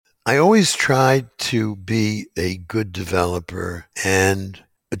I always tried to be a good developer and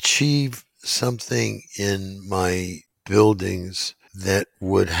achieve something in my buildings that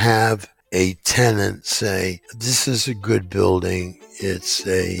would have a tenant say, this is a good building, it's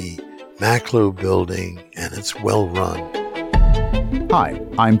a Macklowe building, and it's well run. Hi,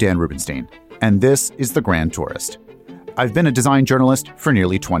 I'm Dan Rubenstein, and this is The Grand Tourist. I've been a design journalist for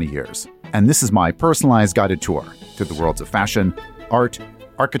nearly 20 years, and this is my personalized guided tour through the worlds of fashion, art,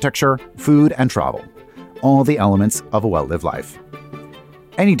 architecture, food, and travel, all the elements of a well-lived life.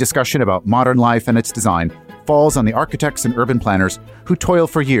 Any discussion about modern life and its design falls on the architects and urban planners who toil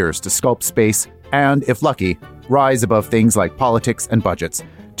for years to sculpt space and, if lucky, rise above things like politics and budgets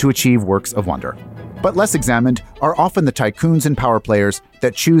to achieve works of wonder. But less examined are often the tycoons and power players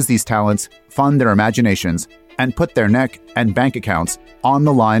that choose these talents, fund their imaginations, and put their neck and bank accounts on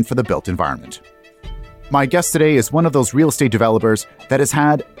the line for the built environment. My guest today is one of those real estate developers that has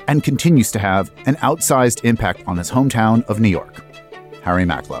had and continues to have an outsized impact on his hometown of New York, Harry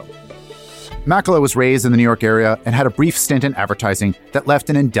Macklowe. Macklowe was raised in the New York area and had a brief stint in advertising that left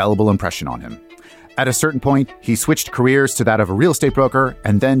an indelible impression on him. At a certain point, he switched careers to that of a real estate broker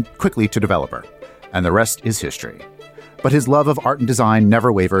and then quickly to developer, and the rest is history. But his love of art and design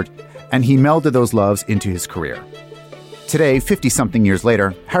never wavered, and he melded those loves into his career. Today, 50-something years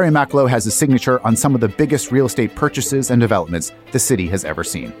later, Harry Macklowe has his signature on some of the biggest real estate purchases and developments the city has ever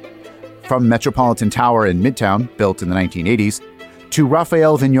seen. From Metropolitan Tower in Midtown, built in the 1980s, to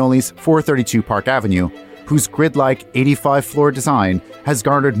Raphael Vignoli's 432 Park Avenue, whose grid-like 85-floor design has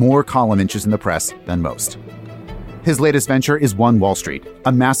garnered more column inches in the press than most. His latest venture is One Wall Street,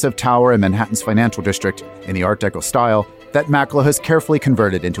 a massive tower in Manhattan's financial district in the Art Deco style that Macklowe has carefully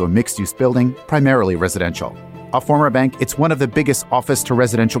converted into a mixed-use building, primarily residential. A former bank, it's one of the biggest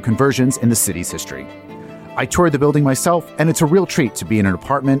office-to-residential conversions in the city's history. I toured the building myself, and it's a real treat to be in an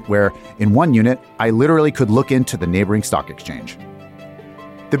apartment where, in one unit, I literally could look into the neighboring stock exchange.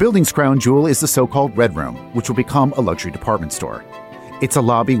 The building's crown jewel is the so-called Red Room, which will become a luxury department store. It's a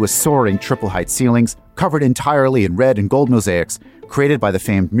lobby with soaring triple-height ceilings, covered entirely in red and gold mosaics, created by the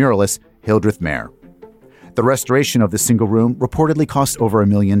famed muralist Hildreth Mayer. The restoration of this single room reportedly cost over $1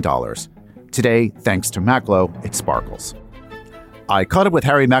 million. Today, thanks to Macklowe, it sparkles. I caught up with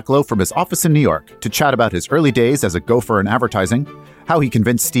Harry Macklowe from his office in New York to chat about his early days as a gopher in advertising, how he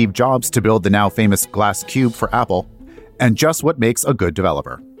convinced Steve Jobs to build the now famous glass cube for Apple, and just what makes a good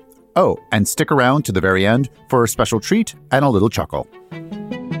developer. Oh, and stick around to the very end for a special treat and a little chuckle.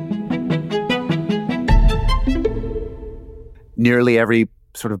 Nearly every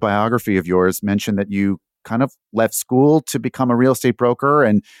sort of biography of yours mentioned that you kind of left school to become a real estate broker,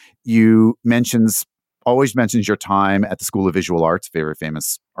 and you always mentions your time at the School of Visual Arts, very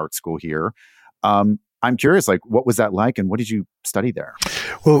famous art school here. I'm curious, what was that like, and what did you study there?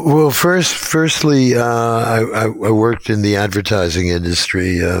 Well, firstly, I worked in the advertising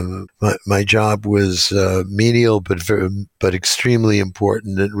industry. My job was menial, but extremely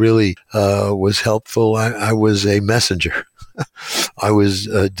important. It really was helpful. I was a messenger. I was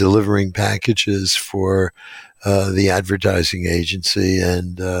delivering packages for the advertising agency,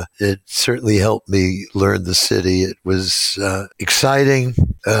 and it certainly helped me learn the city. It was exciting.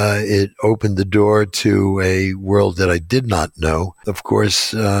 It opened the door to a world that I did not know. Of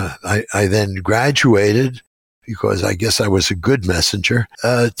course, I then graduated, because I guess I was a good messenger,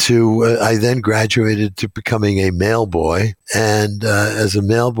 I then graduated to becoming a mail boy. And as a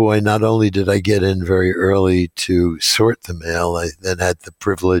mail boy, not only did I get in very early to sort the mail, I then had the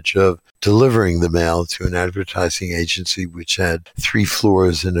privilege of delivering the mail to an advertising agency which had 3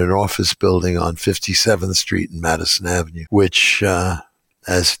 floors in an office building on 57th Street and Madison Avenue, which,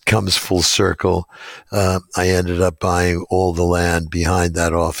 as it comes full circle, I ended up buying all the land behind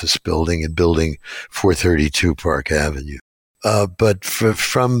that office building and building 432 Park Avenue. But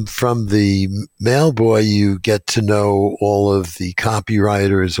from the mailboy, you get to know all of the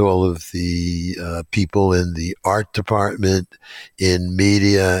copywriters, all of the people in the art department, in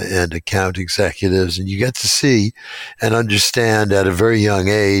media and account executives, and you get to see and understand at a very young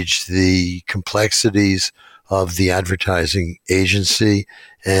age the complexities of the advertising agency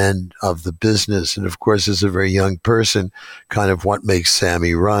and of the business. And of course, as a very young person, kind of what makes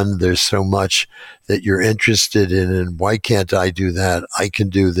Sammy run. There's so much that you're interested in, and why can't I do that? I can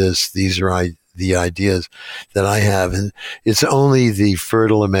do this. These are the ideas that I have. And it's only the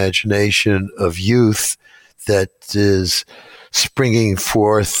fertile imagination of youth that is springing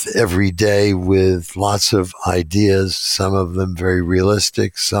forth every day with lots of ideas, some of them very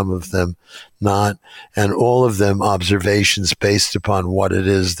realistic, some of them not, and all of them observations based upon what it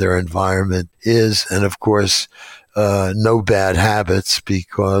is their environment is. And of course, no bad habits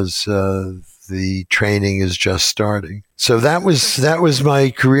because the training is just starting. So that was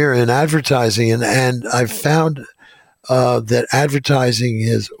my career in advertising, and I've found that advertising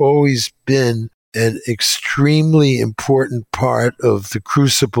has always been an extremely important part of the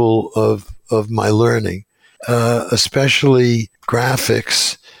crucible of my learning, especially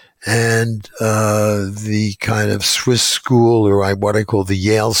graphics and the kind of Swiss school, or what I call the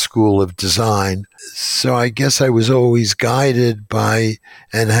Yale School of Design. So I guess I was always guided by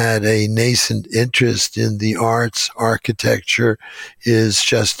and had a nascent interest in the arts. Architecture is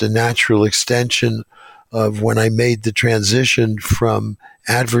just a natural extension of when I made the transition from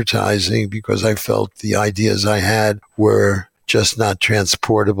advertising, because I felt the ideas I had were just not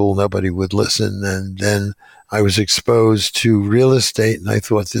transportable. Nobody would listen. And then I was exposed to real estate, and I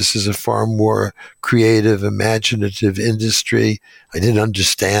thought this is a far more creative, imaginative industry. I didn't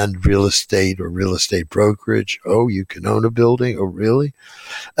understand real estate or real estate brokerage. Oh, you can own a building? Oh, really?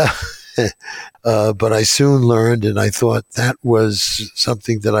 But I soon learned, and I thought that was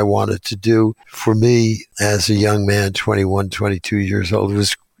something that I wanted to do. For me, as a young man, 21, 22 years old, it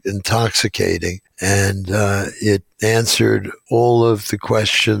was intoxicating. And it answered all of the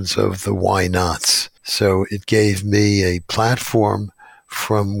questions of the why nots. So it gave me a platform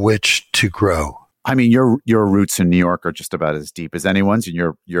from which to grow. I mean, your roots in New York are just about as deep as anyone's,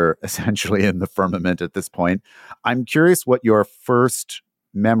 and you're essentially in the firmament at this point. I'm curious what your first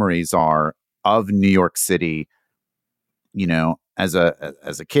memories are of New York City, as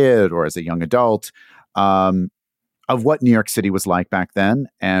a kid or as a young adult, of what New York City was like back then,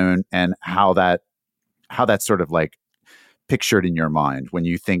 and how that's sort of like pictured in your mind when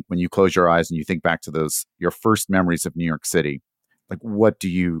you close your eyes and you think back to your first memories of New York City. Like, what do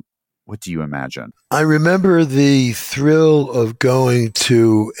you imagine? I remember the thrill of going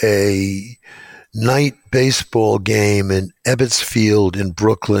to a night baseball game in Ebbets Field in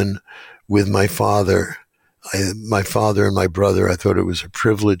Brooklyn with my father. My father and my brother, I thought it was a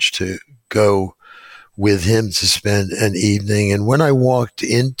privilege to go with him to spend an evening. And when I walked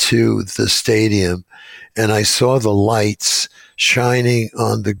into the stadium and I saw the lights shining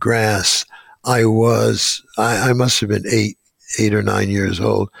on the grass, I must have been 8 or 9 years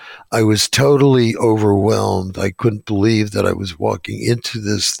old. I was totally overwhelmed. I couldn't believe that I was walking into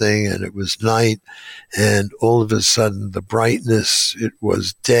this thing, and it was night, and all of a sudden the brightness, it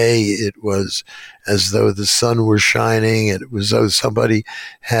was day, it was as though the sun were shining, and it was as though somebody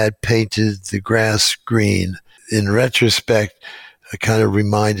had painted the grass green. In retrospect, it kind of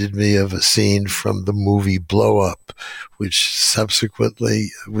reminded me of a scene from the movie Blow Up, which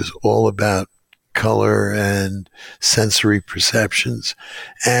subsequently was all about color and sensory perceptions.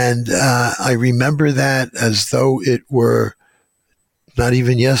 And I remember that as though it were not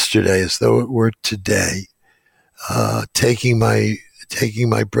even yesterday, as though it were today, taking my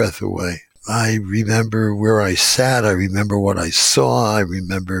breath away. I remember where I sat. I remember what I saw. I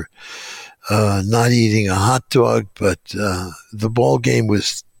remember not eating a hot dog, but the ball game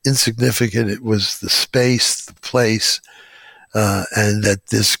was insignificant. It was the space, the place, and that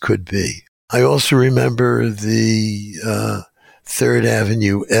this could be. I also remember the 3rd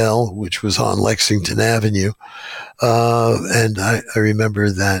Avenue L, which was on Lexington Avenue. And I remember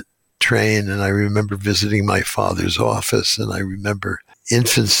that train, and I remember visiting my father's office, and I remember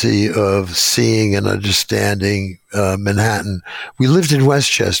infancy of seeing and understanding Manhattan. We lived in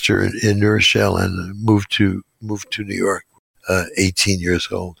Westchester in New Rochelle and moved to New York, 18 years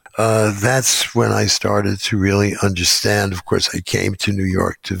old. That's when I started to really understand. Of course, I came to New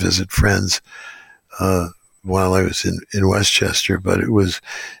York to visit friends while I was in Westchester, but it was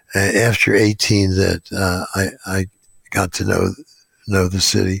after 18 that I got to know the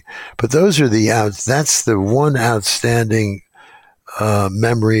city. But those are that's the one outstanding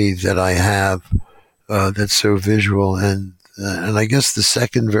memory that I have that's so visual, and I guess the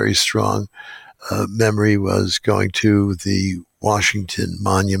second very strong memory was going to the Washington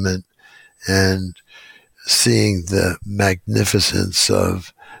Monument and seeing the magnificence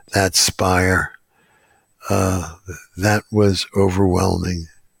of that spire. That was overwhelming.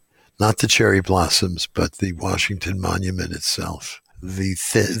 Not the cherry blossoms, but the Washington Monument itself. The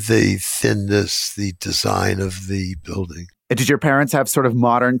thinness, the design of the building. Did your parents have sort of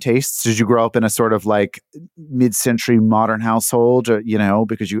modern tastes? Did you grow up in a sort of like mid-century modern household? Or,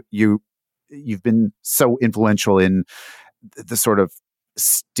 because you've been so influential in the sort of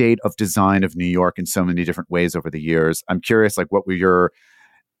state of design of New York in so many different ways over the years. I'm curious, like, what were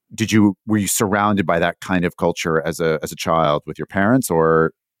you surrounded by that kind of culture as a child with your parents,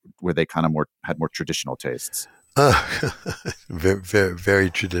 or were they kind of had more traditional tastes? Uh, very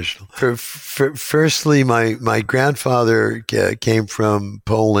traditional. Firstly, my grandfather came from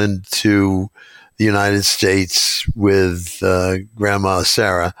Poland to the United States with Grandma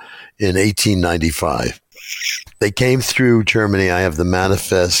Sarah in 1895. They came through Germany. I have the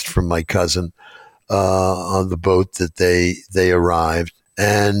manifest from my cousin on the boat that they arrived,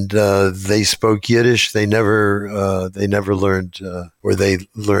 and they spoke Yiddish. They never learned, or they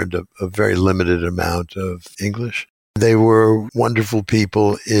learned a very limited amount of English. They were wonderful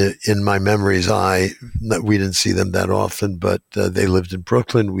people in my memory's eye. We didn't see them that often, but they lived in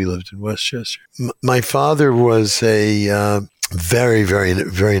Brooklyn. We lived in Westchester. My father was a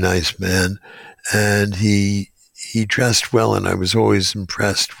very nice man, and he dressed well, and I was always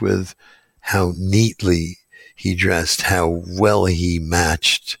impressed with how neatly he dressed, how well he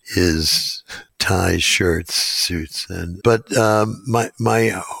matched his ties, shirts, suits, but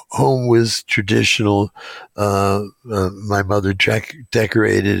my home was traditional. My mother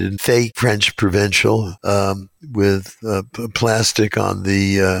decorated in fake French provincial with plastic on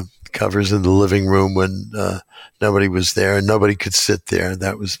the covers in the living room when nobody was there and nobody could sit there.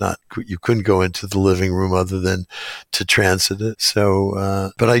 That was not, you couldn't go into the living room other than to transit it.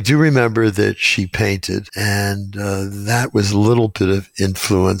 So, but I do remember that she painted, and that was a little bit of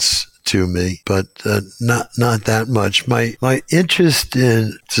influence to me, but not that much. My interest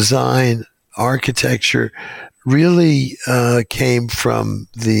in design, architecture, really came from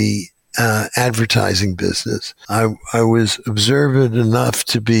the advertising business. I was observant enough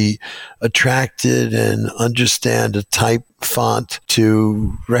to be attracted and understand a type font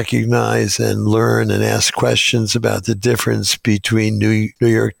to recognize and learn and ask questions about the difference between New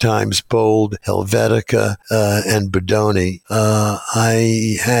York Times Bold, Helvetica, and Bodoni.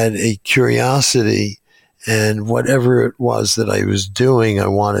 I had a curiosity, and whatever it was that I was doing, I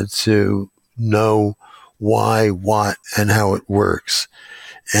wanted to know why, what, and how it works.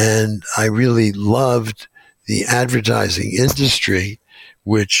 And I really loved the advertising industry,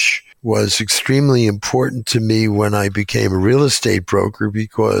 which was extremely important to me when I became a real estate broker,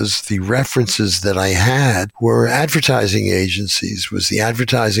 because the references that I had were advertising agencies. Was the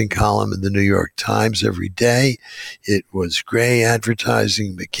advertising column in the New York Times every day. It was Gray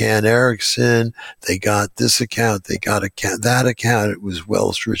Advertising, McCann Erickson. They got this account, they got that account. It was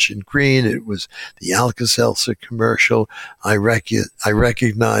Wells, Rich and Green. It was the Alka-Seltzer commercial. I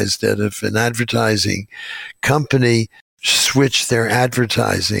recognized that if an advertising company switch their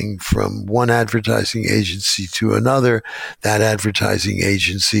advertising from one advertising agency to another, that advertising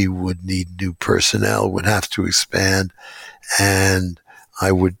agency would need new personnel, would have to expand. And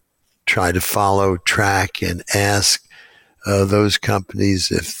I would try to follow, track, and ask those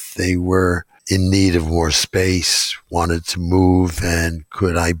companies if they were in need of more space, wanted to move, and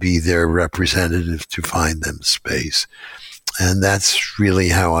could I be their representative to find them space. And that's really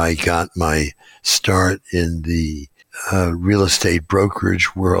how I got my start in the real estate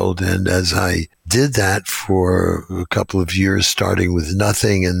brokerage world. And as I did that for a couple of years, starting with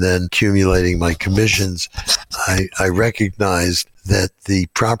nothing and then accumulating my commissions, I recognized that the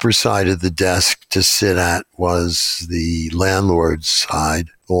proper side of the desk to sit at was the landlord's side.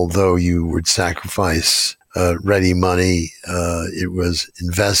 Although you would sacrifice ready money, it was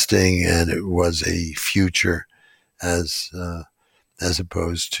investing and it was a future as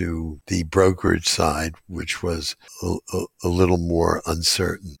opposed to the brokerage side, which was a little more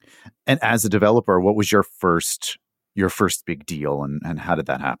uncertain. And as a developer, what was your first big deal, and how did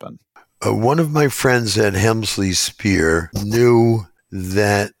that happen? One of my friends at Hemsley Spear knew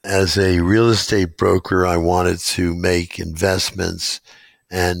that as a real estate broker, I wanted to make investments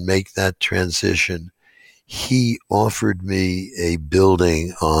and make that transition. He offered me a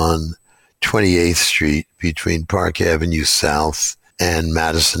building on 28th Street between Park Avenue South and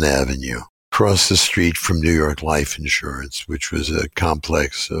Madison Avenue, across the street from New York Life Insurance, which was a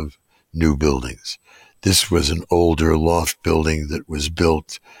complex of new buildings. This was an older loft building that was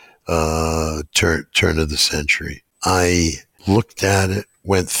built turn of the century. I looked at it,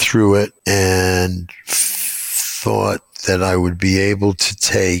 went through it, and thought that I would be able to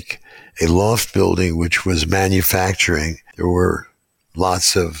take a loft building, which was manufacturing. There were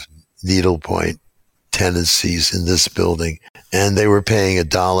lots of needlepoint tenancies in this building, and they were paying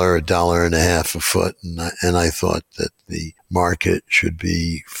 $1.50 a foot. And I thought that the market should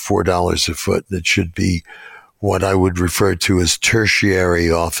be $4 a foot, and it should be what I would refer to as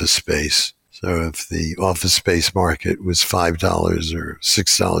tertiary office space. So if the office space market was $5 or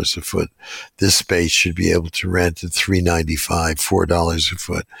 $6 a foot, this space should be able to rent at $3.95, $4 a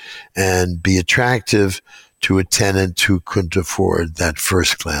foot, and be attractive to a tenant who couldn't afford that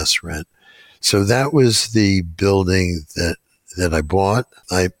first class rent. So that was the building that I bought.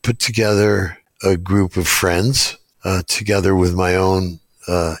 I put together a group of friends, together with my own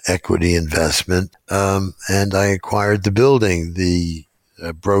equity investment, and I acquired the building. The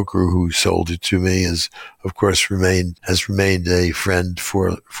broker who sold it to me has remained a friend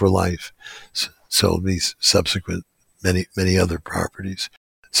for life. Sold me subsequent many other properties.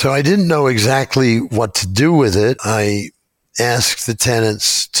 So I didn't know exactly what to do with it. I asked the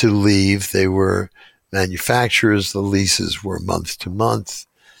tenants to leave. They were manufacturers. The leases were month to month.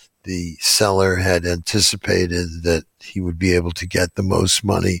 The seller had anticipated that he would be able to get the most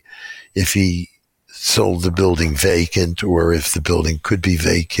money if he sold the building vacant, or if the building could be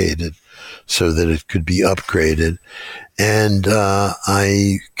vacated so that it could be upgraded. And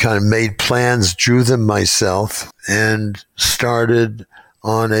I kind of made plans, drew them myself, and started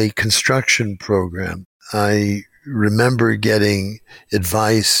on a construction program. I remember getting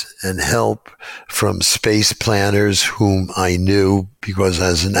advice and help from space planners whom I knew, because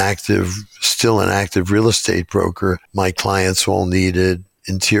as still an active real estate broker, my clients all needed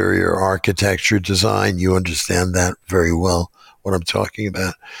interior architecture design. You understand that very well, what I'm talking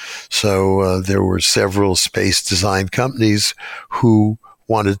about. So there were several space design companies who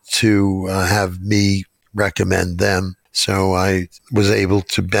wanted to have me recommend them. So I was able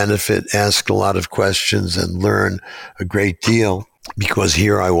to benefit, ask a lot of questions, and learn a great deal, because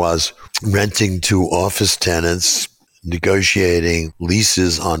here I was renting to office tenants, negotiating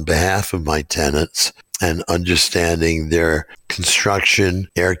leases on behalf of my tenants, and understanding their construction,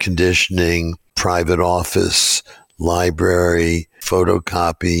 air conditioning, private office, library,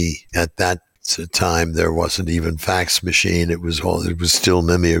 photocopy. At that time, there wasn't even fax machine. It was still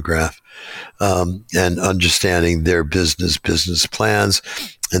mimeograph. And understanding their business plans.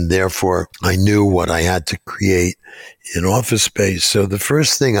 And therefore, I knew what I had to create in office space. So the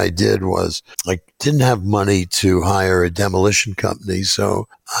first thing I did was, I didn't have money to hire a demolition company. So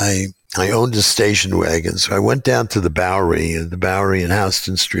I owned a station wagon. So I went down to the Bowery in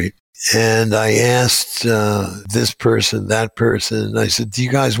Houston Street. And I asked this person, that person, and I said, do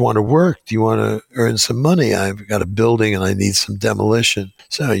you guys want to work? Do you want to earn some money? I've got a building and I need some demolition.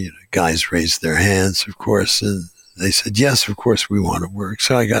 So, guys raised their hands, of course, and they said, yes, of course, we want to work.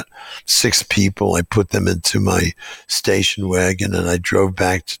 So I got 6 people. I put them into my station wagon and I drove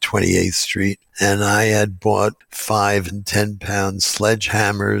back to 28th Street. And I had bought 5 and 10 pound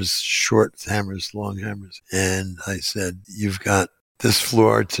sledgehammers, short hammers, long hammers. And I said, you've got this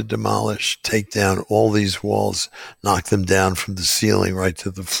floor to demolish, take down all these walls, knock them down from the ceiling right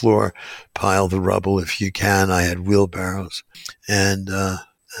to the floor, pile the rubble if you can. I had wheelbarrows. And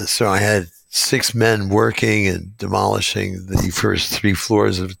so I had 6 men working and demolishing the first 3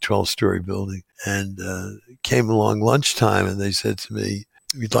 floors of a 12-story building. And came along lunchtime and they said to me,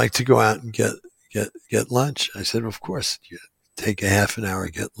 we'd like to go out and get lunch. I said, of course, you take a half an hour,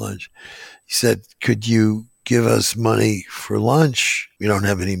 get lunch. He said, could you give us money for lunch? We don't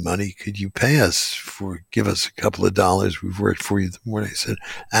have any money. Could you pay us give us a couple of dollars? We've worked for you in the morning. I said,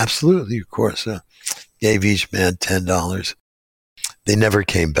 absolutely, of course. Gave each man $10. They never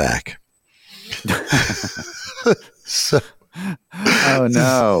came back. So, oh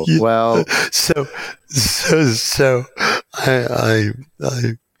no. Well, so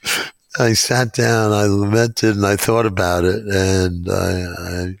I sat down, I lamented, and I thought about it, and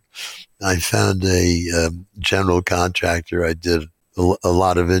I found a general contractor. I did a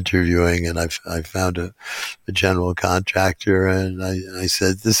lot of interviewing, and I found a general contractor, and I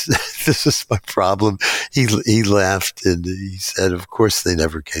said, "This is my problem." He laughed and he said, "Of course they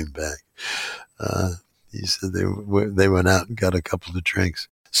never came back." He said they went out and got a couple of drinks.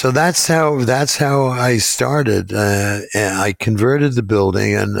 So that's how I started. I converted the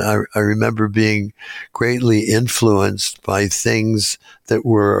building, and I remember being greatly influenced by things that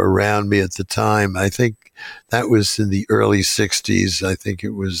were around me at the time. I think that was in the early 60s. I think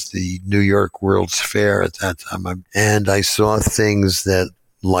it was the New York World's Fair at that time. And I saw things that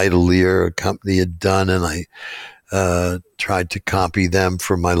Lightalier, a company, had done, and I tried to copy them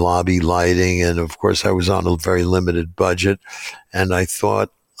for my lobby lighting. And of course, I was on a very limited budget, and I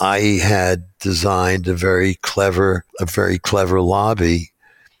thought I had designed a very clever lobby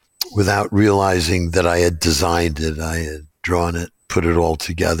without realizing that I had designed it. I had drawn it, put it all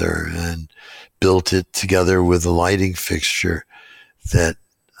together, and built it together with a lighting fixture that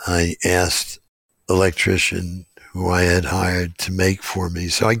I asked an electrician who I had hired to make for me.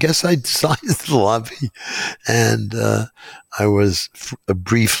 So I guess I designed the lobby, and I was a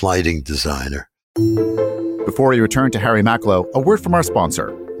brief lighting designer. Before we return to Harry Macklowe, a word from our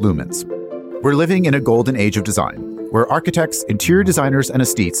sponsor, Lumens. We're living in a golden age of design, where architects, interior designers, and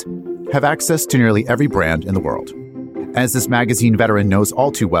aesthetes have access to nearly every brand in the world. As this magazine veteran knows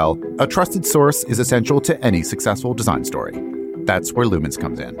all too well, a trusted source is essential to any successful design story. That's where Lumens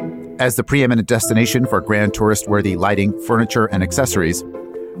comes in. As the preeminent destination for grand tourist-worthy lighting, furniture, and accessories,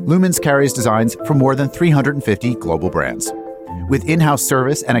 Lumens carries designs from more than 350 global brands. With in-house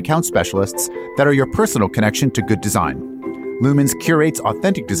service and account specialists that are your personal connection to good design, Lumens curates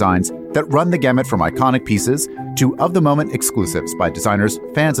authentic designs that run the gamut from iconic pieces to of-the-moment exclusives by designers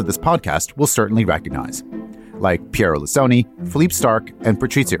fans of this podcast will certainly recognize, like Piero Lissoni, Philippe Starck, and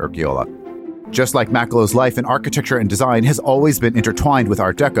Patrizia Urquiola. Just like Macklowe's life in architecture and design has always been intertwined with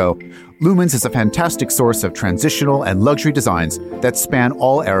Art Deco, Lumens is a fantastic source of transitional and luxury designs that span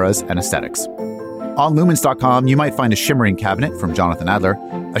all eras and aesthetics. On Lumens.com, you might find a shimmering cabinet from Jonathan Adler,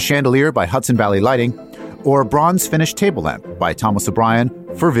 a chandelier by Hudson Valley Lighting, or a bronze-finished table lamp by Thomas O'Brien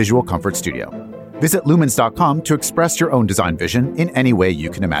for Visual Comfort Studio. Visit Lumens.com to express your own design vision in any way you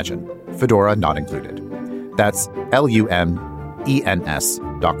can imagine, Fedora not included. That's LUMENS.com.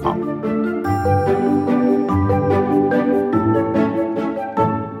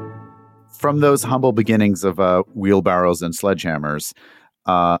 From those humble beginnings of wheelbarrows and sledgehammers,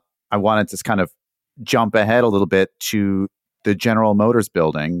 I wanted to kind of jump ahead a little bit to the General Motors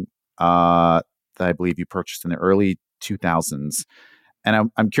building that I believe you purchased in the early 2000s.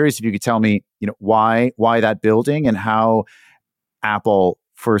 And I'm curious if you could tell me, why that building and how Apple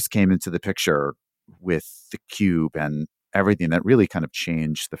first came into the picture with the Cube and everything that really kind of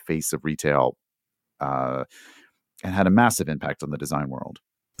changed the face of retail and had a massive impact on the design world.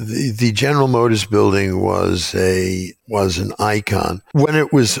 The General Motors building was an icon. When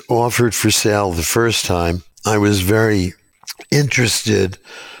it was offered for sale the first time, I was very interested,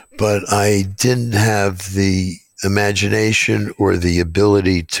 but I didn't have the imagination or the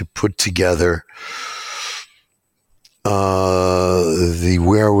ability to put together the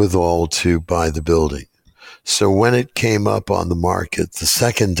wherewithal to buy the building. So when it came up on the market the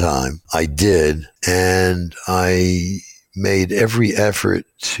second time, I did, and I made every effort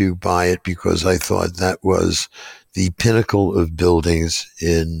to buy it because I thought that was the pinnacle of buildings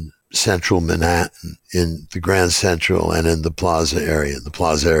in central Manhattan, in the Grand Central and in the Plaza area. In the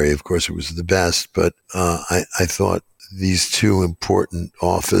Plaza area, of course, it was the best, but I thought these two important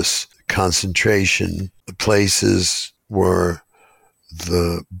office concentration places were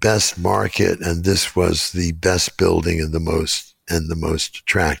the best market, and this was the best building and the most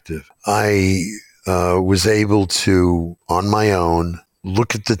attractive. I was able to, on my own,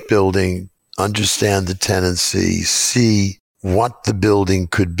 look at the building, understand the tenancy, see what the building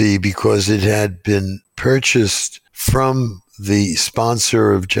could be, because it had been purchased from the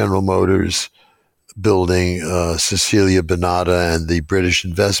sponsor of General Motors building, Cecilia Bonata and the British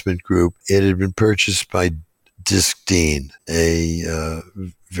Investment Group. It had been purchased by Dick Dean, a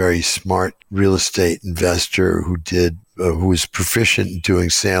very smart real estate investor who was proficient in doing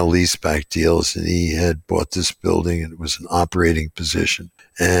sale leaseback deals, and he had bought this building, and it was an operating position.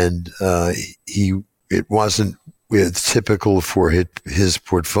 And it wasn't typical for his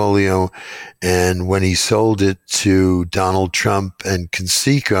portfolio. And when he sold it to Donald Trump and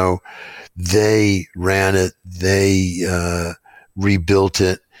Conseco, they ran it, they rebuilt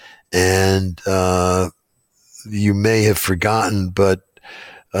it, and you may have forgotten, but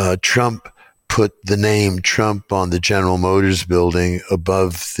Trump put the name Trump on the General Motors building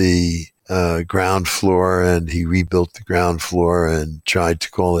above the ground floor, and he rebuilt the ground floor and tried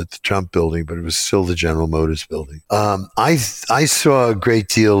to call it the Trump building, but it was still the General Motors building. I saw a great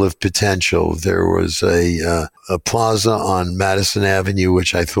deal of potential. There was a plaza on Madison Avenue,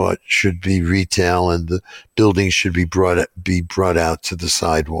 which I thought should be retail, and the building should be brought out to the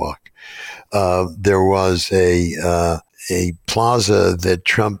sidewalk. There was a plaza that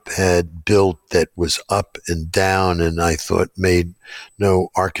Trump had built that was up and down, and I thought made no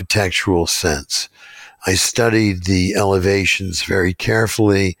architectural sense. I studied the elevations very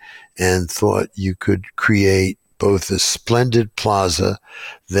carefully and thought you could create both a splendid plaza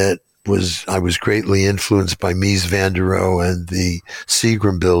that I was greatly influenced by Mies van der Rohe and the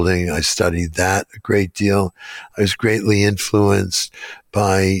Seagram building. I studied that a great deal. I was greatly influenced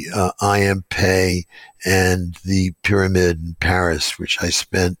by I.M. Pei and the Pyramid in Paris, which I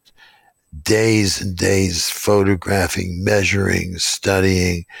spent days and days photographing, measuring,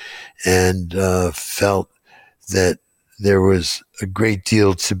 studying, and felt that there was a great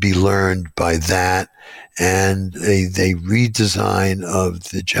deal to be learned by that. And a redesign of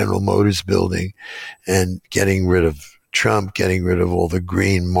the General Motors building and getting rid of Trump, getting rid of all the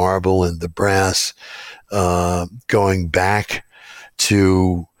green marble and the brass, going back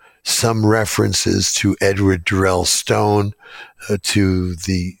to some references to Edward Durrell Stone, to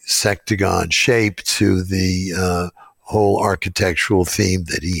the sectagon shape, to the whole architectural theme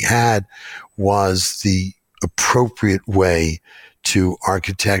that he had, was the appropriate way to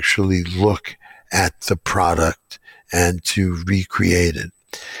architecturally look at the product and to recreate it.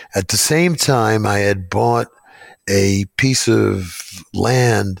 At the same time, I had bought a piece of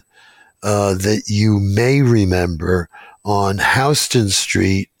land that you may remember on Houston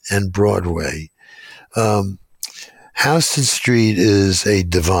Street and Broadway. Houston Street is a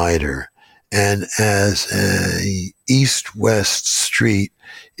divider, and as a east-west street,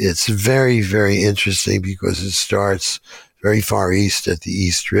 it's very, very interesting because it starts very far east at the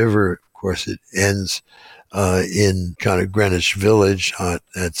East River. Of course, it ends in kind of Greenwich Village at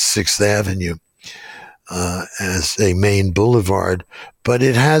 6th Avenue as a main boulevard, but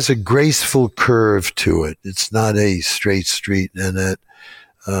it has a graceful curve to it. It's not a straight street, and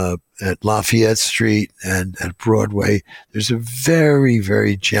at Lafayette Street and at Broadway, there's a very,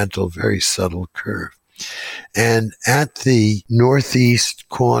 very gentle, very subtle curve. And at the northeast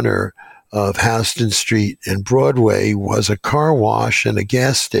corner of Houston Street and Broadway was a car wash and a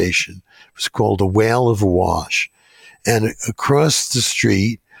gas station. It was called a Whale of a Wash. And across the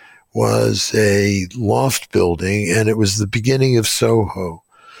street was a loft building, and it was the beginning of Soho.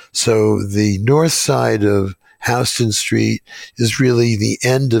 So the north side of Houston Street is really the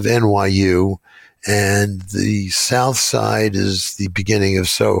end of NYU, and the south side is the beginning of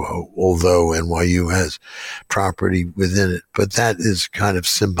Soho, although NYU has property within it. But that is kind of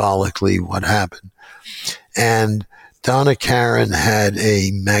symbolically what happened. And Donna Karan had a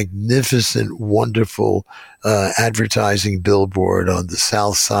magnificent, wonderful advertising billboard on the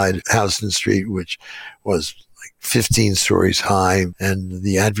south side of Houston Street, which was like 15 stories high. And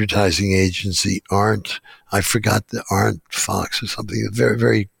the advertising agency Arndt Fox or something, a very,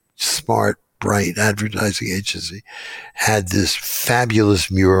 very smart, bright advertising agency, had this fabulous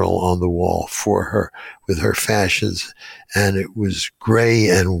mural on the wall for her with her fashions. And it was gray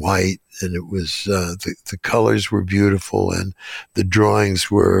and white, and it was the colors were beautiful, and the drawings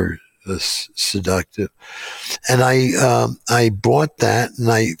were seductive. And I bought that,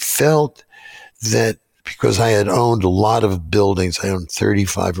 and I felt that because I had owned a lot of buildings, I owned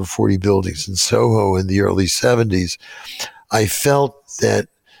 35 or 40 buildings in Soho in the early 70s, I felt that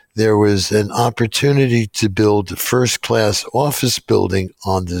there was an opportunity to build a first-class office building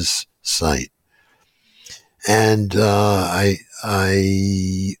on this site. And I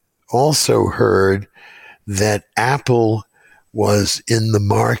also heard that Apple was in the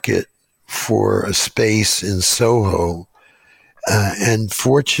market for a space in Soho. And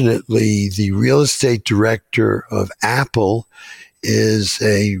fortunately, the real estate director of Apple is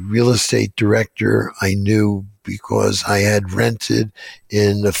a real estate director I knew because I had rented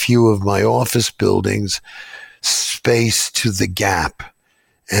in a few of my office buildings space to the Gap.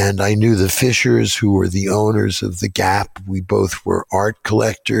 And I knew the Fishers, who were the owners of the Gap. We both were art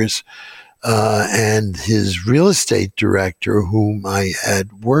collectors. And his real estate director, whom I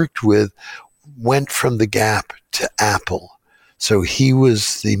had worked with, went from the Gap to Apple. So he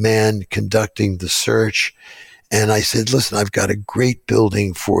was the man conducting the search. And I said, listen, I've got a great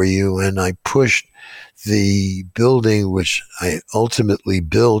building for you. And I pushed the building, which I ultimately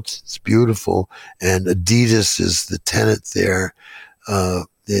built. It's beautiful. And Adidas is the tenant there.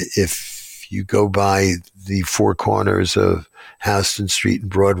 If you go by the four corners of Houston Street and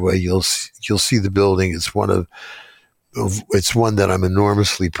Broadway, you'll see the building. It's one that I'm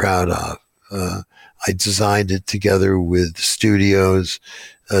enormously proud of. I designed it together with studios,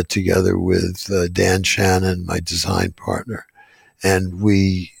 together with Dan Shannon, my design partner, and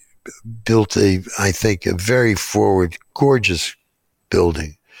we built I think, a very forward, gorgeous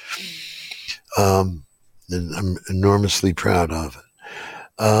building. And I'm enormously proud of it.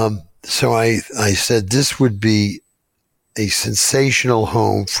 So I said this would be a sensational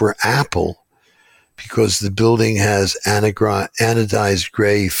home for Apple because the building has anodized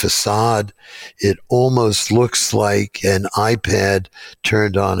gray facade. It almost looks like an iPad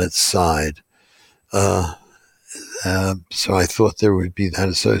turned on its side. So I thought there would be that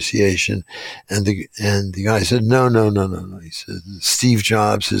association. And the guy said, no. He said, Steve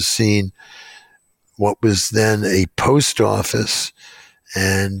Jobs has seen what was then a post office,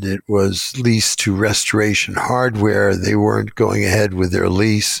 and it was leased to Restoration Hardware. They weren't going ahead with their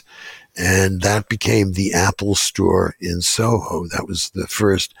lease, and that became the Apple store in Soho. That was the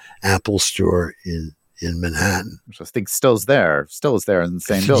first Apple store in in Manhattan. Which I think still is there in the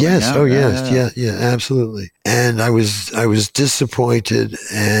same building. Yes. Yeah? Oh, yes. Yeah, absolutely. And I was disappointed.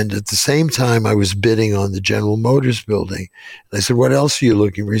 And at the same time, I was bidding on the General Motors building. And I said, what else are you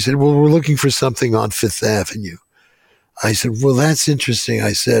looking for? He said, well, we're looking for something on Fifth Avenue. I said, well, that's interesting.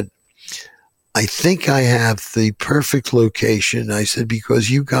 I said, I think I have the perfect location. I said, because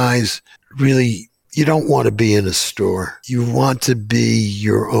you guys really, you don't want to be in a store. You want to be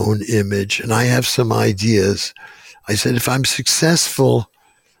your own image. And I have some ideas. I said, if I'm successful,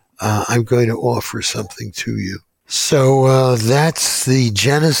 I'm going to offer something to you. So that's the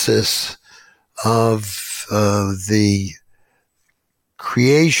genesis of the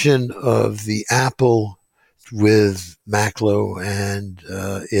creation of the Apple with Macklowe. And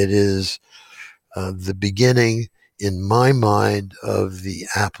it is the beginning, in my mind, of the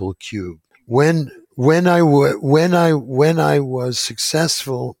Apple Cube. When I was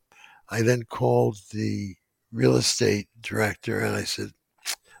successful, I then called the real estate director and I said,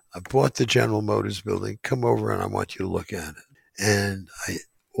 I bought the General Motors building. Come over and I want you to look at it. And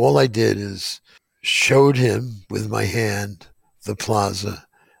all I did is showed him with my hand the plaza.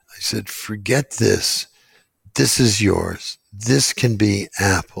 I said, forget this. This is yours. This can be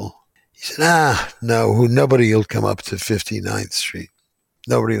Apple. He said, no, nobody will come up to 59th Street.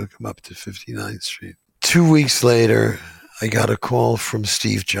 Nobody will come up to 59th Street. 2 weeks later, I got a call from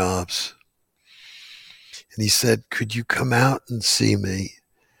Steve Jobs. And he said, could you come out and see me?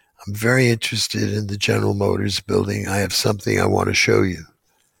 I'm very interested in the General Motors building. I have something I want to show you.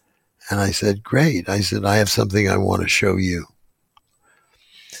 And I said, great. I said, I have something I want to show you.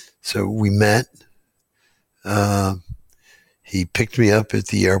 So we met. He picked me up at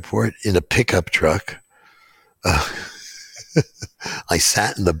the airport in a pickup truck. I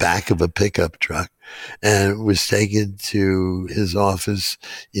sat in the back of a pickup truck and was taken to his office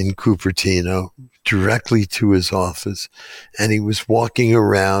in Cupertino, directly to his office. And he was walking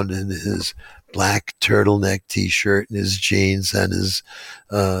around in his black turtleneck T-shirt and his jeans and his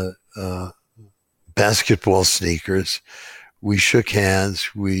basketball sneakers. We shook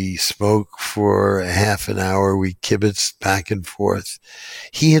hands. We spoke for a half an hour. We kibitzed back and forth.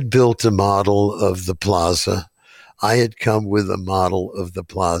 He had built a model of the plaza. I had come with a model of the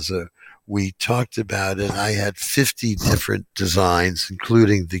plaza. We talked about it. I had 50 different designs,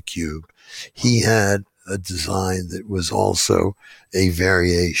 including the cube. He had a design that was also a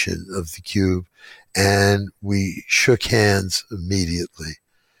variation of the cube, and we shook hands immediately.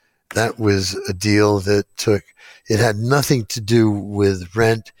 That was a deal that it had nothing to do with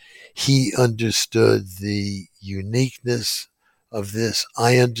rent. He understood the uniqueness of this.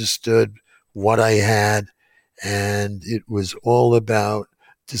 I understood what I had, and it was all about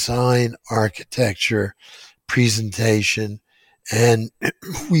design, architecture, presentation, and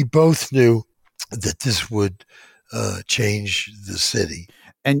we both knew that this would change the city.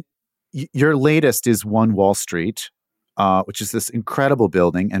 And your latest is One Wall Street, which is this incredible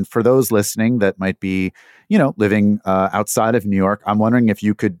building. And for those listening that might be, living outside of New York, I'm wondering if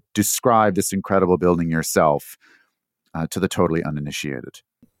you could describe this incredible building yourself to the totally uninitiated.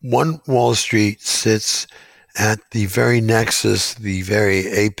 One Wall Street sits at the very nexus, the very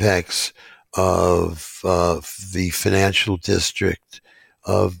apex of the financial district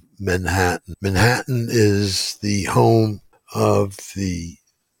of Manhattan. Manhattan is the home of the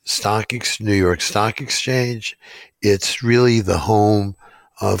New York Stock Exchange. It's really the home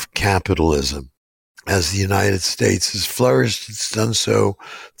of capitalism. As the United States has flourished, it's done so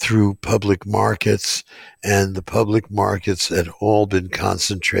through public markets, and the public markets had all been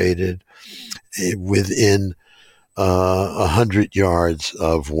concentrated within 100 yards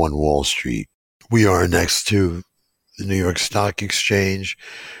of One Wall Street. We are next to the New York Stock Exchange.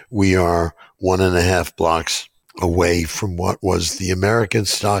 We are 1.5 blocks away from what was the American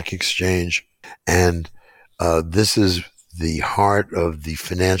Stock Exchange. And this is the heart of the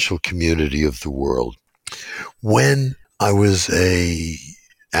financial community of the world. When I was a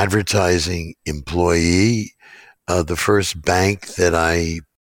advertising employee, the first bank that I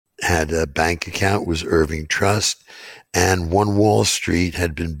had a bank account was Irving Trust, and One Wall Street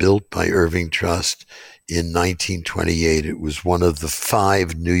had been built by Irving Trust in 1928. It was one of the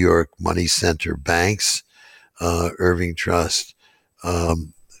 5 New York money center banks. Irving Trust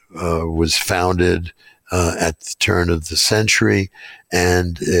was founded at the turn of the century,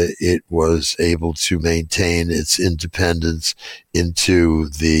 and it was able to maintain its independence into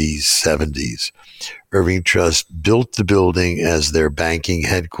the 70s. Irving Trust built the building as their banking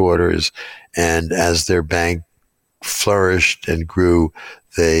headquarters, and as their bank flourished and grew,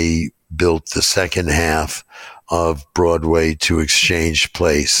 they built the second half of Broadway to Exchange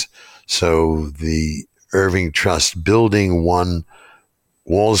Place. So the Irving Trust building One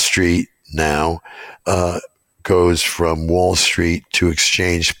Wall Street now goes from Wall Street to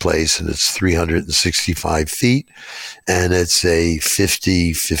Exchange Place, and it's 365 feet, and it's a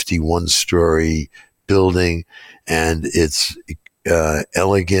 51 story building, and it's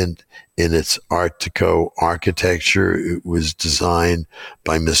elegant in its Art Deco architecture. It was designed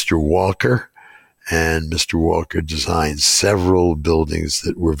by Mr. Walker, and Mr. Walker designed several buildings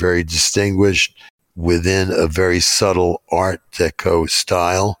that were very distinguished within a very subtle Art Deco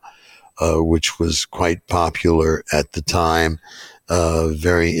style, which was quite popular at the time,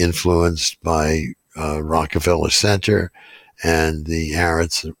 very influenced by Rockefeller Center and the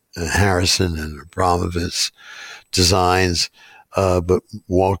Harrison and Abramovich designs, but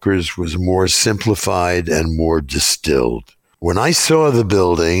Walker's was more simplified and more distilled. When I saw the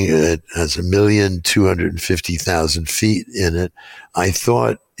building, it has 1,250,000 feet in it. I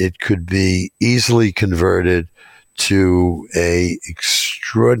thought it could be easily converted to a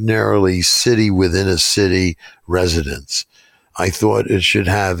extraordinarily city within a city residence. I thought it should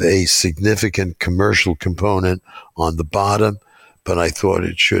have a significant commercial component on the bottom, but I thought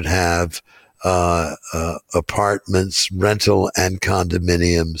it should have apartments, rental, and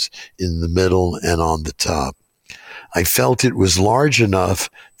condominiums in the middle and on the top. I felt it was large enough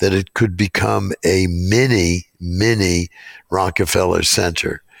that it could become a mini Rockefeller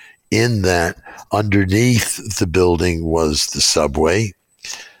Center, in that underneath the building was the subway.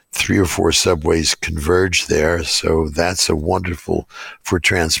 3 or 4 subways converge there, so that's a wonderful for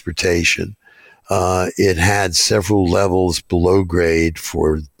transportation. It had several levels below grade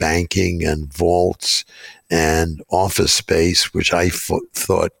for banking and vaults and office space, which I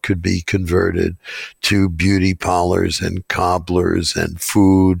thought could be converted to beauty parlors and cobblers and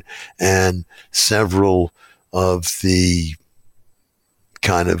food, and several of the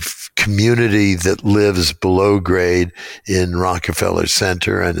kind of community that lives below grade in Rockefeller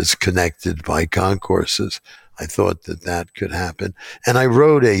Center and is connected by concourses. I thought that could happen. And I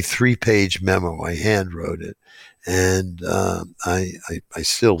wrote a 3-page memo. I hand wrote it. And I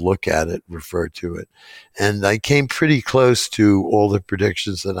still look at it, refer to it. And I came pretty close to all the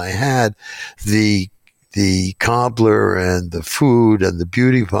predictions that I had. The cobbler and the food and the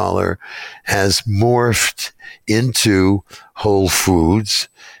beauty parlor has morphed into Whole Foods,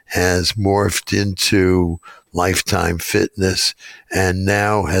 has morphed into Lifetime Fitness, and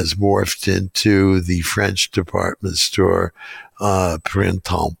now has morphed into the French department store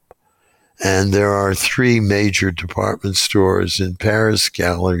Printemps. And there are 3 major department stores in Paris: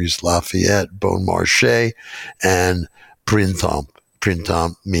 Galeries Lafayette, Bon Marché, and Printemps.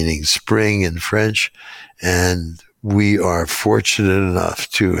 Printemps meaning spring in French. And we are fortunate enough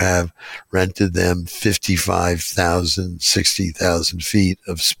to have rented them 55,000, 60,000 feet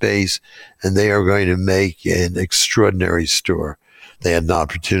of space, and they are going to make an extraordinary store. They had an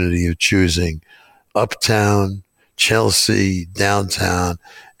opportunity of choosing uptown, Chelsea, downtown,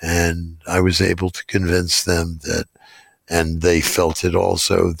 and I was able to convince them that, and they felt it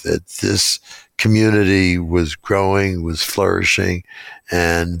also, that this community was growing, was flourishing,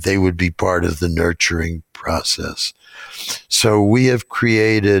 and they would be part of the nurturing process. So we have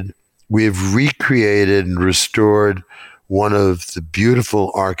recreated and restored one of the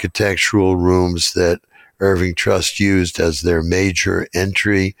beautiful architectural rooms that Irving Trust used as their major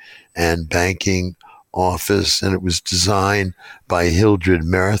entry and banking office, and it was designed by Hildred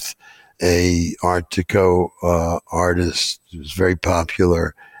Merth, a Art Deco artist who was very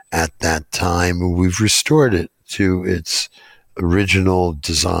popular at that time. We've restored it to its original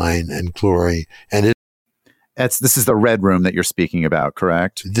design and glory, and this is the red room that you're speaking about,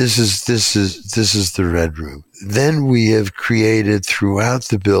 correct? This is the red room. Then we have created throughout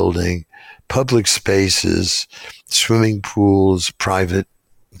the building public spaces, swimming pools, private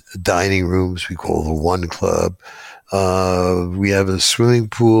dining rooms we call the One Club. We have a swimming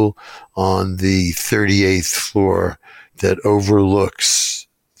pool on the 38th floor that looks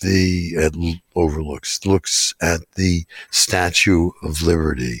at the Statue of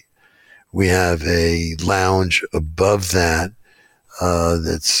Liberty. We have a lounge above that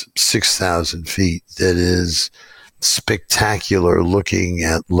that's 6,000 feet that is spectacular, looking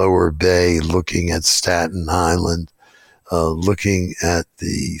at Lower Bay, looking at Staten Island, looking at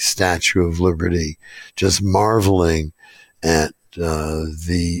the Statue of Liberty, just marveling at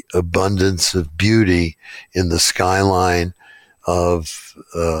the abundance of beauty in the skyline of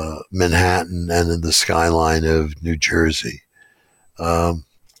Manhattan and in the skyline of New Jersey.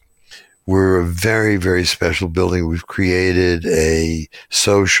 We're a very, very special building. We've created a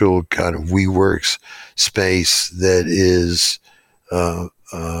social kind of WeWorks space that is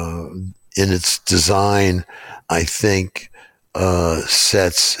in its design, I think,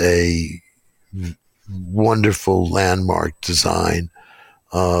 sets a wonderful landmark design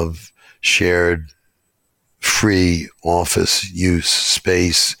of shared free office use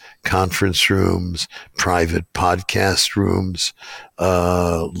space, conference rooms, private podcast rooms,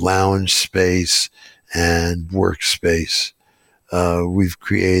 lounge space, and workspace. We've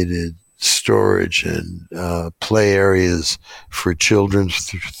created storage and play areas for children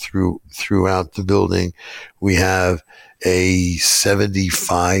throughout the building. We have a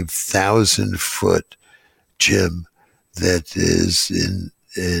 75,000 foot gym that is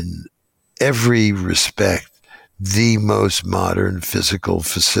in every respect the most modern physical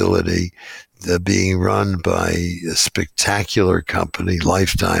facility, being run by a spectacular company,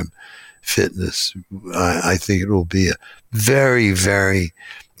 Lifetime Fitness. I think it will be a very, very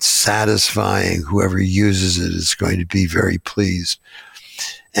satisfying. Whoever uses it is going to be very pleased.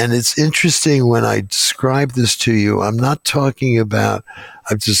 And it's interesting when I describe this to you, I'm not talking about,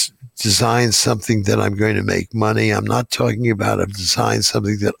 I've just designed something that I'm going to make money. I'm not talking about I've designed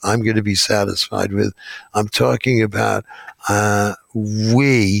something that I'm going to be satisfied with. I'm talking about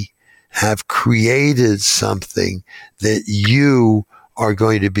we have created something that you are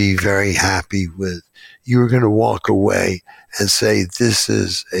going to be very happy with. You're going to walk away and say, this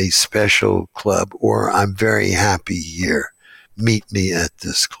is a special club, or I'm very happy here. Meet me at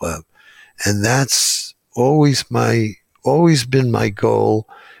this club. And that's always been my goal.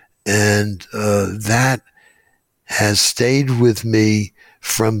 And that has stayed with me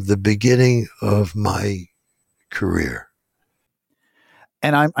from the beginning of my career.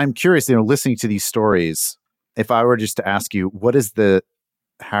 And I'm curious, listening to these stories, if I were just to ask you, what is the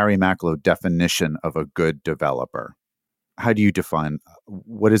Harry Macklowe definition of a good developer? How do you define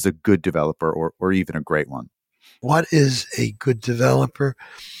what is a good developer, or even a great one? What is a good developer?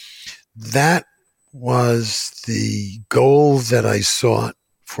 That was the goal that I sought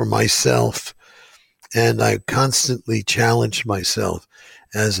for myself. And I constantly challenged myself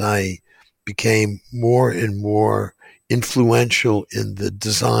as I became more and more influential in the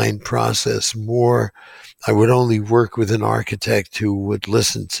design process. I would only work with an architect who would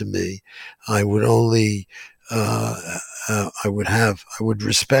listen to me. I would only I would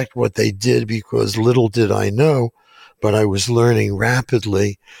respect what they did, because little did I know, but I was learning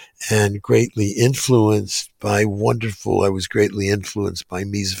rapidly and greatly influenced by I was greatly influenced by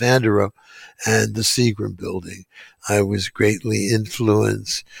Mies van der Rohe and the Seagram building. I was greatly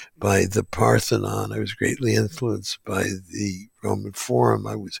influenced by the Parthenon. I was greatly influenced by the Roman Forum.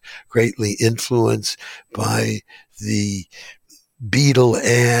 I was greatly influenced by the Beetle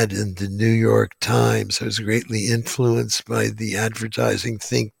ad in the New York Times. I was greatly influenced by the advertising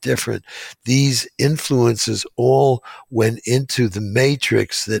Think Different. These influences all went into the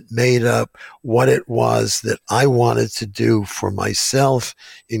matrix that made up what it was that I wanted to do for myself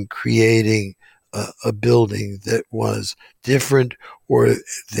in creating a building that was different, or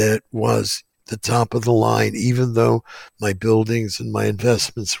that was the top of the line. Even though my buildings and my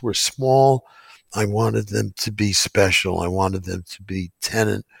investments were small, I wanted them to be special. I wanted them to be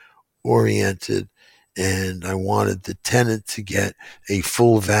tenant oriented, and I wanted the tenant to get a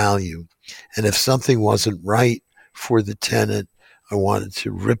full value. And if something wasn't right for the tenant, I wanted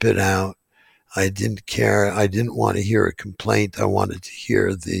to rip it out. I didn't care. I didn't want to hear a complaint. I wanted to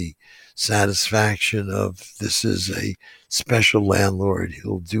hear the satisfaction of, this is a special landlord.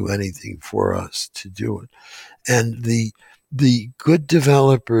 He'll do anything for us to do it. And the good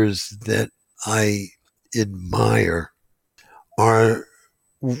developers that I admire are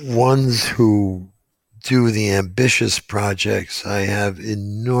ones who do the ambitious projects. I have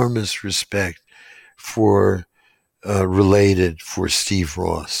enormous respect for for Steve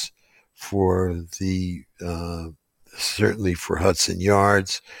Ross, for the certainly for Hudson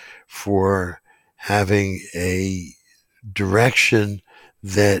Yards, for having a direction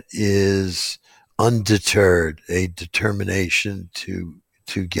that is undeterred, a determination to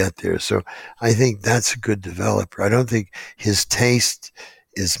get there. So I think that's a good developer. I don't think his taste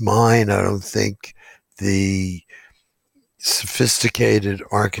is mine. I don't think the sophisticated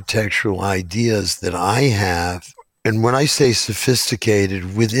architectural ideas that I have, and when I say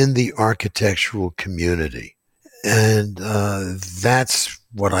sophisticated, within the architectural community, and that's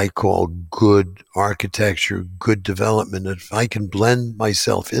what I call good architecture, good development. If I can blend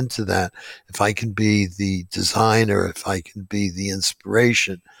myself into that, if I can be the designer, if I can be the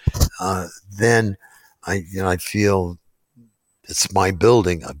inspiration, then I feel it's my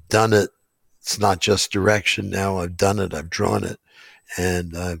building. I've done it. It's not just direction now. I've done it. I've drawn it,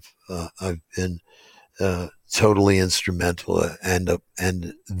 and I've been totally instrumental and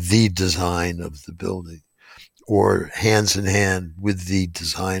the design of the building, or hands in hand with the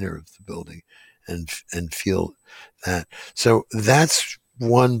designer of the building, and feel that. So that's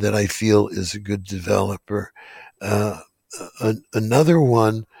one that I feel is a good developer. Uh, Another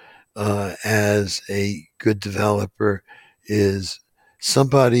one, as a good developer, is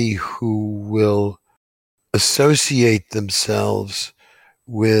somebody who will associate themselves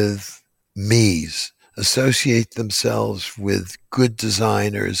with me's, associate themselves with good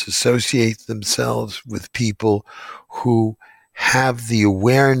designers, associate themselves with people who have the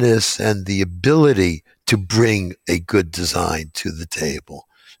awareness and the ability to bring a good design to the table.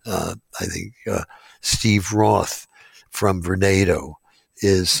 I think Steve Roth from Vornado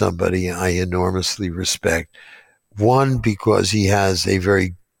is somebody I enormously respect. One, because he has a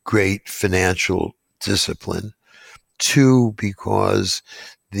very great financial discipline. Two, because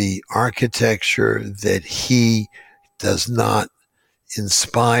the architecture that he does not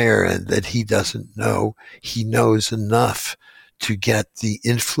inspire and that he doesn't know, he knows enough to get the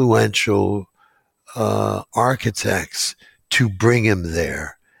influential architects to bring him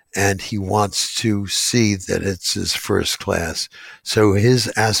there. And he wants to see that it's his first class. So his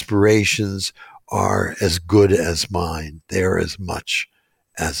aspirations are as good as mine. They're as much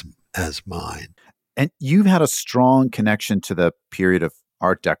as mine. And you've had a strong connection to the period of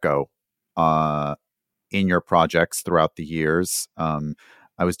Art Deco uh, in your projects throughout the years.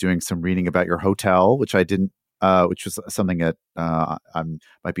 I was doing some reading about your hotel, which I didn't, which was something that I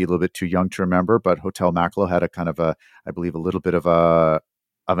might be a little bit too young to remember. But Hotel Macklowe had a kind of I believe, a little bit of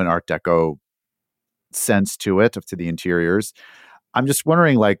an Art Deco sense to it, to the interiors. I'm just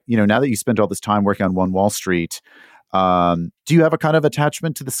wondering, like, now that you spent all this time working on One Wall Street, do you have a kind of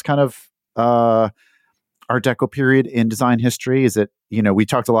attachment to this kind of Art Deco period in design history? Is it, we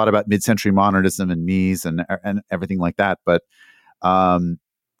talked a lot about mid-century modernism and mies and everything like that, but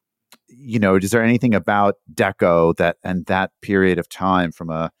is there anything about Deco that period of time from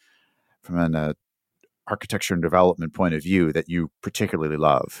an architecture and development point of view that you particularly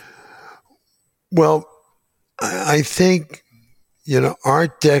love? Well, I think,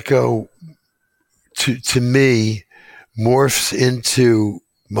 Art Deco to me morphs into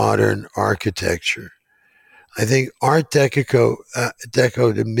modern architecture. I think Art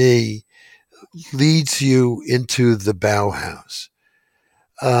Deco to me leads you into the Bauhaus.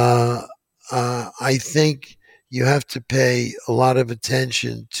 I think you have to pay a lot of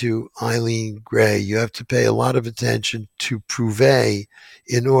attention to Eileen Gray. You have to pay a lot of attention to Prouvé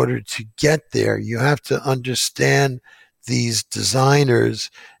in order to get there. You have to understand these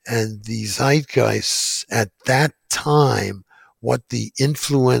designers and the zeitgeists at that time, what the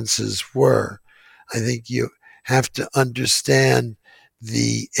influences were. I think you have to understand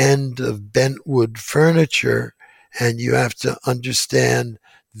the end of bentwood furniture, and you have to understand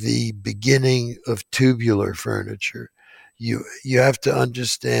the beginning of tubular furniture. You have to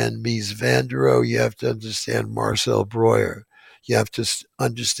understand Mies van der Rohe. You have to understand Marcel Breuer. You have to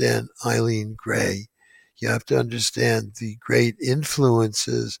understand Eileen Gray. You have to understand the great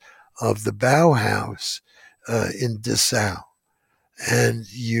influences of the Bauhaus in Dessau. And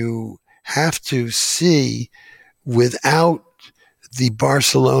you have to see, without the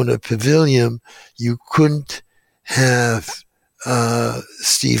Barcelona Pavilion, you couldn't have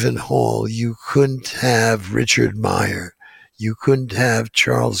Stephen Hall. You couldn't have Richard Meyer. You couldn't have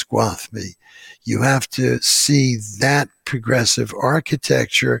Charles Guathmy. You have to see that progressive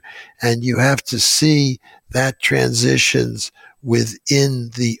architecture, and you have to see that transitions within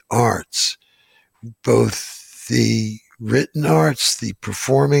the arts, both the written arts, the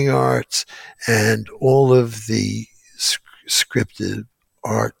performing arts, and all of the scripted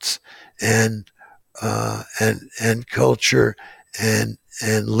arts, and culture and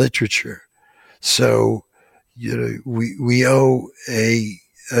literature. So, we owe a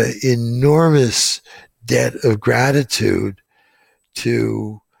enormous debt of gratitude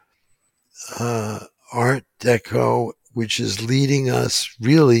to Art Deco, which is leading us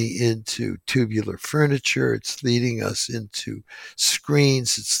really into tubular furniture. It's leading us into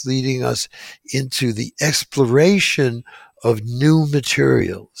screens. It's leading us into the exploration of new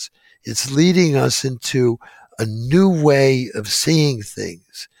materials. It's leading us into a new way of seeing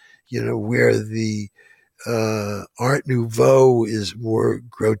things, where the Art Nouveau is more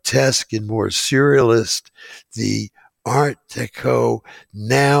grotesque and more surrealist. The Art Deco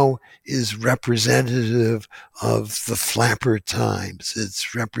now is representative of the flapper times.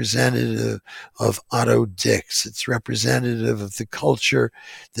 It's representative of Otto Dix. It's representative of the culture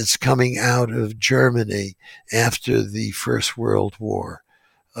that's coming out of Germany after the First World War.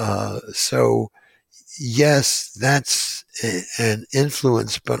 So yes, that's an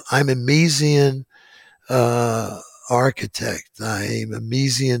influence, but I'm a Miesian architect. I'm a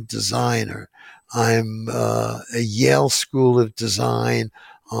Miesian designer. I'm a Yale School of Design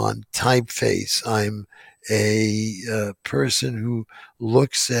on typeface. I'm a person who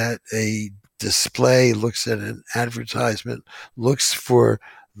looks at a display, looks at an advertisement, looks for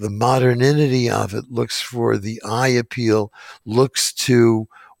the modernity of it, looks for the eye appeal, looks to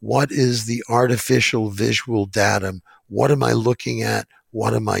what is the artificial visual datum? What am I looking at?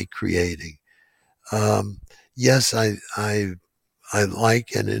 What am I creating? Um, yes, I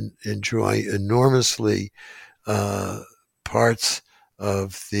like and enjoy enormously parts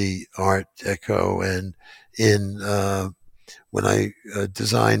of the Art Deco, and in when I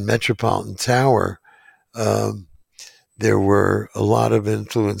designed Metropolitan Tower, um, there were a lot of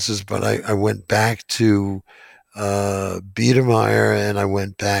influences, but I went back to Biedermeier and I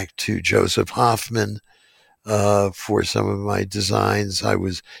went back to Joseph Hoffman for some of my designs. I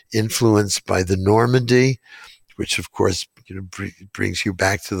was influenced by the Normandy, which of course brings you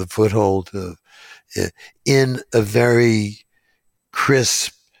back to the foothold of, in a very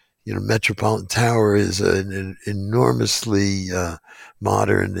crisp. Metropolitan Tower is an enormously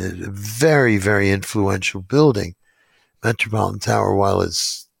modern, very, very influential building. Metropolitan Tower, while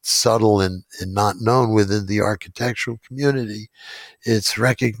it's subtle and not known within the architectural community, it's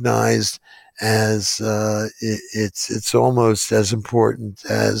recognized as it's almost as important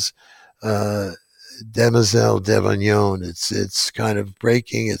as Demoiselle d'Avignon. It's kind of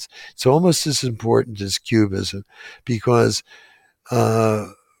breaking. It's almost as important as Cubism, because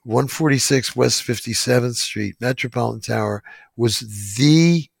 146 West 57th Street, Metropolitan Tower, was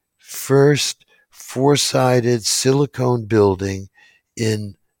the first four-sided silicone building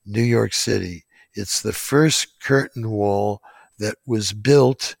in New York City. It's the first curtain wall that was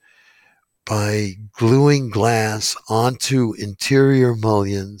built by gluing glass onto interior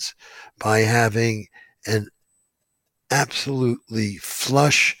mullions, by having an absolutely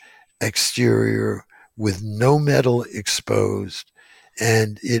flush exterior with no metal exposed.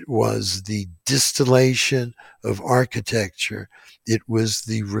 And it was the distillation of architecture. It was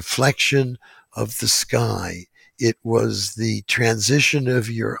the reflection of the sky. It was the transition of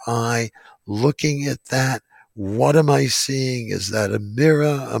your eye looking at that. What am I seeing? Is that a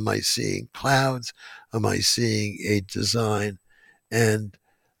mirror? Am I seeing clouds? Am I seeing a design? And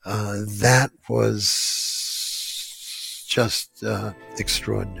that was just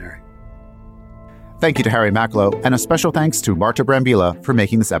extraordinary. Thank you to Harry Macklowe, and a special thanks to Marta Brambilla for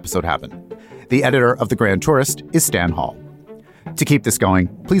making this episode happen. The editor of The Grand Tourist is Stan Hall. To keep this going,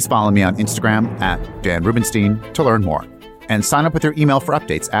 please follow me on Instagram at Dan Rubenstein to learn more, and sign up with your email for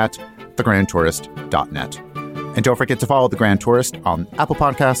updates at thegrandtourist.net. And don't forget to follow The Grand Tourist on Apple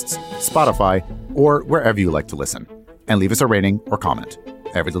Podcasts, Spotify, or wherever you like to listen. And leave us a rating or comment.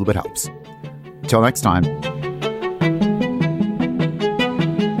 Every little bit helps. Till next time.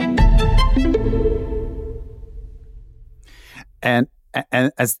 And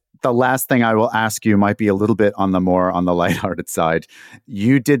as the last thing I will ask you might be a little bit on the lighthearted side.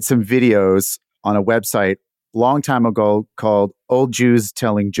 You did some videos on a website a long time ago called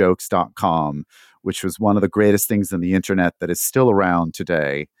oldjewstellingjokes.com, which was one of the greatest things in the internet that is still around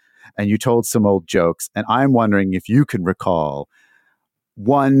today. And you told some old jokes. And I'm wondering if you can recall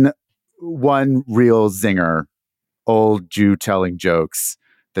one real zinger, old Jew telling jokes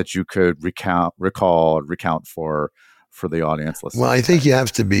that you could recount for the audience listening. Well, I think you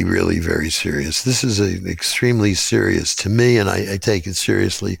have to be really very serious. This is extremely serious to me, and I take it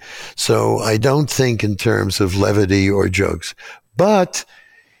seriously. So I don't think in terms of levity or jokes. But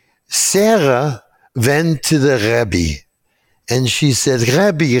Sarah went to the Rebbe, and she said,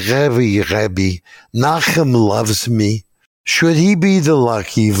 Rebbe, Nachum loves me. Should he be the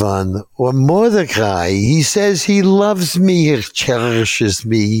lucky one? Or Mordecai, he says he loves me, he cherishes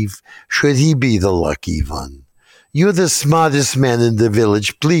me. Should he be the lucky one? You're the smartest man in the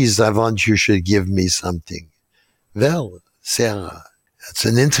village. Please, I want you should give me something. Well, Sarah, that's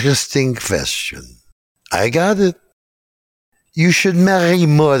an interesting question. I got it. You should marry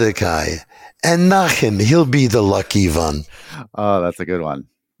Mordecai, and Nachum, he'll be the lucky one. Oh, that's a good one.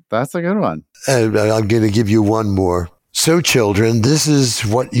 I'm going to give you one more. So, children, this is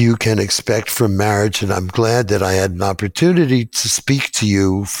what you can expect from marriage, and I'm glad that I had an opportunity to speak to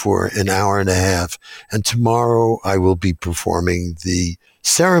you for an hour and a half. And tomorrow I will be performing the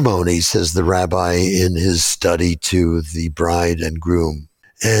ceremony, says the rabbi in his study to the bride and groom.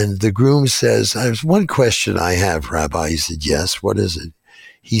 And the groom says, there's one question I have, Rabbi. He said, yes, what is it?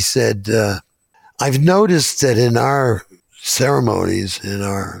 He said, I've noticed that in our ceremonies, in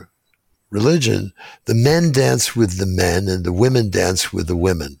our religion, the men dance with the men and the women dance with the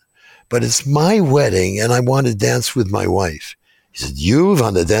women. But it's my wedding and I want to dance with my wife. He said, you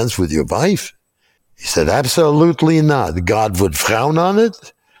want to dance with your wife? He said, absolutely not. God would frown on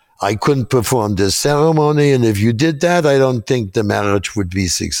it. I couldn't perform this ceremony, and if you did that, I don't think the marriage would be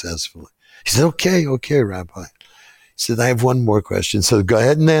successful. He said, okay, Rabbi. He said, I have one more question, so go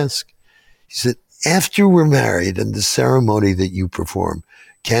ahead and ask. He said, after we're married and the ceremony that you perform,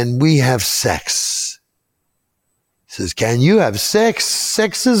 can we have sex? He says, can you have sex?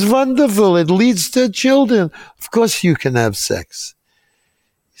 Sex is wonderful. It leads to children. Of course you can have sex.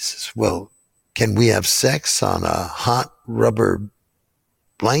 He says, well, can we have sex on a hot rubber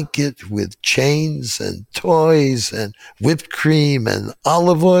blanket with chains and toys and whipped cream and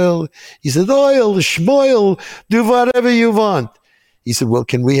olive oil? He said, oil, schmoil, do whatever you want. He said, well,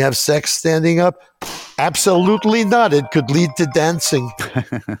 can we have sex standing up? Absolutely not. It could lead to dancing.